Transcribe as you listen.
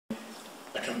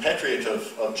a compatriot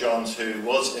of John's who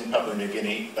was in Papua New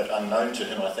Guinea, but unknown to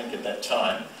him, I think, at that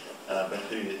time, but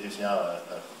who's now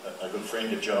a good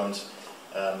friend of John's,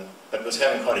 but was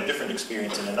having quite a different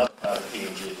experience in another part of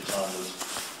PNG at the time, was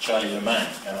Charlie Lehman.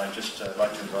 And I'd just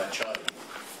like to invite Charlie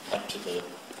up to the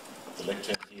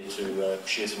lectern here to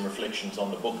share some reflections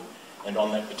on the book and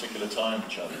on that particular time,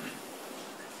 Charlie.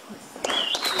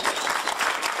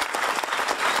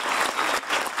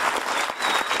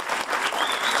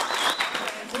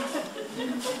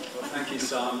 Well, thank you,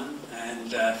 Simon,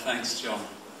 and thanks, John,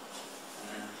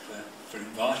 for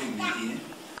inviting me here.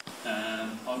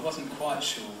 I wasn't quite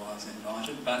sure why I was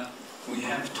invited, but we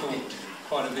have talked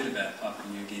quite a bit about Papua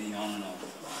New Guinea on and off.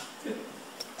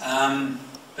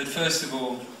 But first of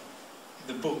all,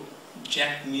 the book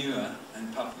Jack Muir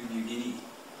and Papua New Guinea.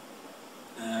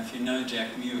 If you know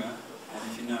Jack Muir,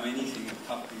 and if you know anything of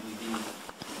Papua New Guinea,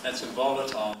 that's a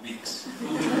volatile mix.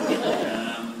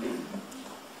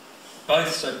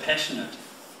 Both so passionate,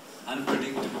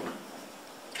 unpredictable,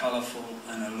 colourful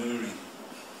and alluring.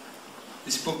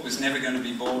 This book was never going to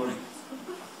be boring.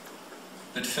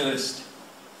 But first,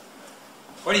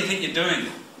 what do you think you're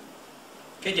doing?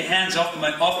 Get your hands off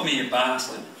me, you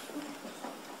bastard.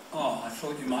 Oh, I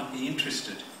thought you might be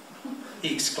interested,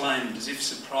 he exclaimed as if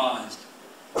surprised,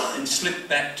 and slipped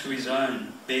back to his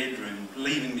own bedroom,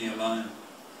 leaving me alone.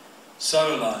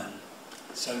 So alone,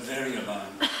 so very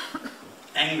alone,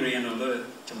 angry and alert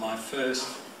to my first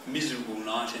miserable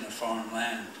night in a foreign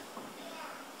land.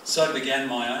 So began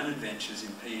my own adventures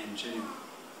in PNG.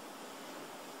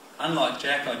 Unlike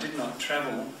Jack, I did not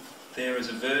travel there as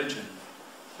a virgin,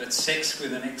 but sex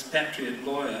with an expatriate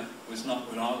lawyer was not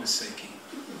what I was seeking.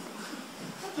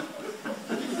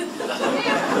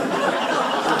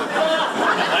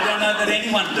 I don't know that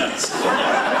anyone does.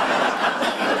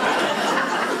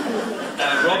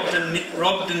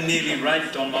 Robbed and nearly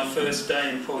raped on my first day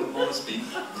in Port Moresby.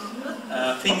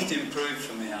 Things improved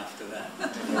for me after that.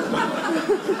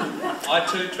 I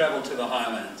too travelled to the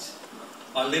Highlands.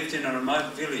 I lived in a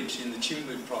remote village in the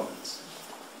Chimbu province,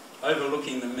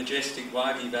 overlooking the majestic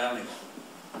Wagi Valley.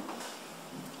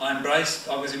 I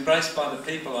was embraced by the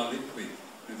people I lived with,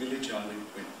 the village I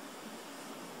lived with.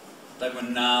 They were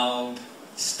gnarled,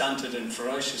 stunted and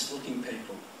ferocious looking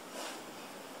people.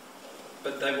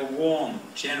 But they were warm,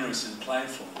 generous and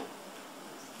playful.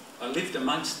 I lived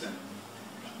amongst them,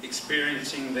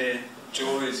 experiencing their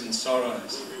joys and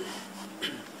sorrows,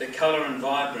 their colour and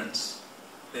vibrance,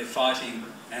 their fighting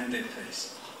and their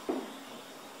peace.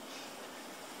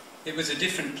 It was a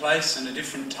different place and a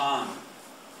different time.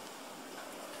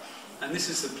 And this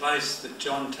is the place that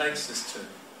John takes us to,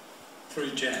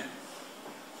 through Jack.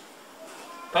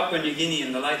 Papua New Guinea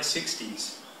in the late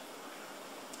 60s,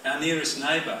 our nearest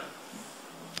neighbour,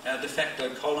 our de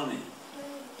facto colony,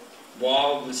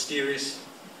 wild, mysterious,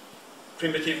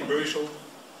 primitive, brutal.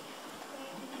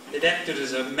 It acted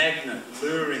as a magnet,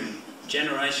 luring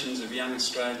generations of young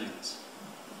Australians.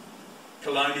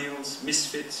 Colonials,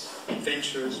 misfits,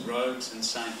 adventurers, rogues and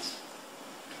saints.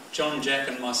 John, Jack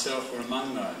and myself were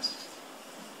among those.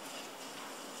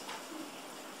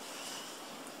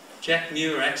 Jack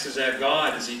Muir acts as our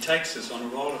guide as he takes us on a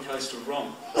roller coaster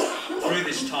romp through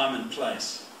this time and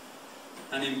place.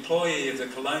 An employee of the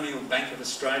Colonial Bank of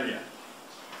Australia,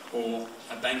 or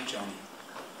a bank Johnny.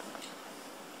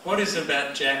 What is it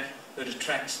about Jack that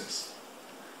attracts us?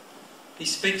 He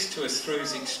speaks to us through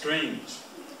his extremes,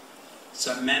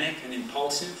 so manic and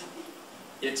impulsive,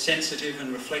 yet sensitive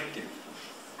and reflective.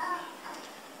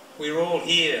 We're all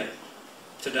here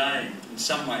today in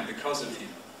some way because of him.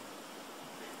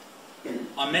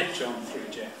 I met John through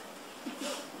Jack.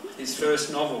 His first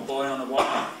novel, Boy on a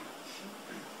Wire.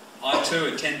 I too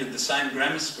attended the same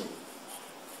grammar school.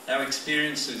 Our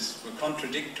experiences were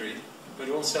contradictory, but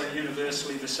also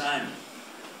universally the same.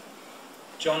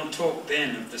 John talked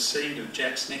then of the seed of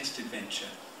Jack's next adventure,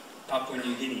 Papua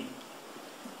New Guinea.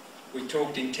 We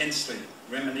talked intensely,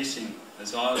 reminiscing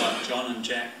as I, like John and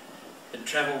Jack, had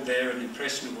travelled there at an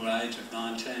impressionable age of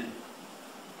 19.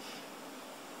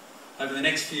 Over the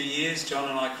next few years, John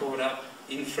and I caught up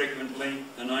infrequently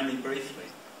and only briefly.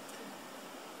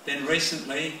 Then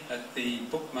recently, at the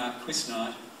bookmark quiz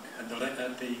night at the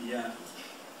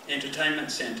entertainment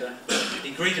centre,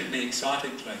 he greeted me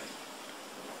excitedly.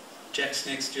 Jack's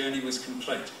next journey was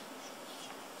complete.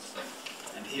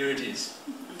 And here it is,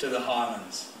 To the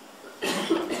Highlands.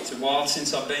 It's a while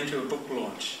since I've been to a book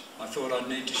launch. I thought I'd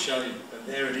need to show you, but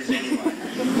there it is anyway.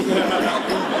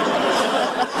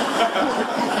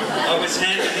 I was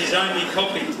handed his only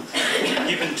copy,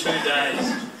 given 2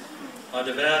 days. I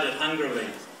devoured it hungrily,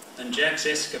 and Jack's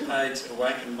escapades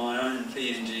awakened my own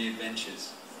PNG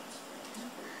adventures.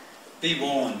 Be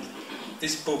warned,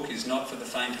 this book is not for the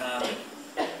faint-hearted.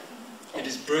 It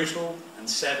is brutal and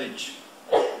savage,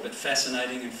 but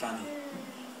fascinating and funny.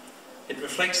 It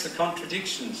reflects the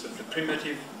contradictions of the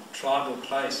primitive tribal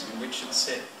place in which it's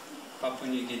set, Papua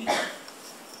New Guinea.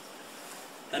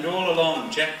 And all along,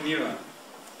 Jack Muir,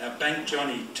 our Bank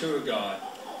Johnny tour guide,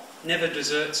 never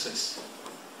deserts us.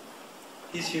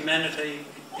 His humanity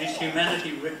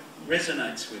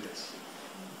resonates with us.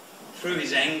 Through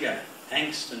his anger,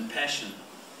 angst and passion,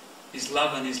 his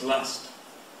love and his lust,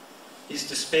 his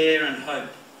despair and hope,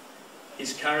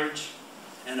 his courage,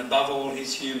 and above all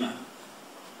his humour.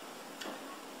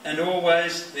 And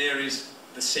always there is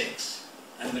the sex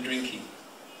and the drinking,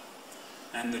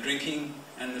 and the drinking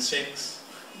and the sex,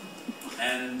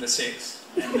 and the sex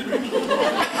and the drinking.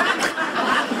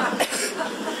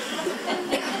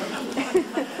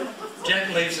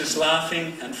 Jack leaves us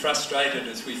laughing and frustrated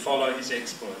as we follow his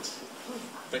exploits,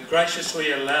 but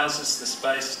graciously allows us the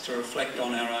space to reflect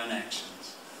on our own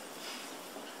actions.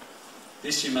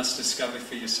 This you must discover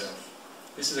for yourself.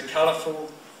 This is a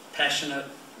colourful, passionate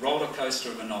roller coaster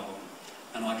of a novel,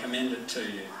 and I commend it to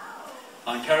you.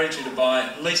 I encourage you to buy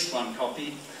at least one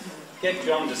copy, get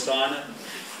John to sign it,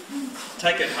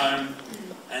 take it home,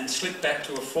 and slip back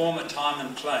to a former time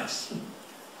and place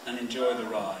and enjoy the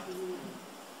ride.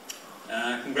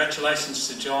 Congratulations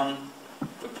to John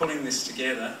for pulling this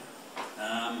together,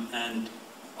 and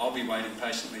I'll be waiting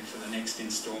patiently for the next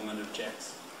instalment of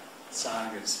Jack's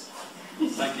sagas.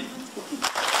 Thank you.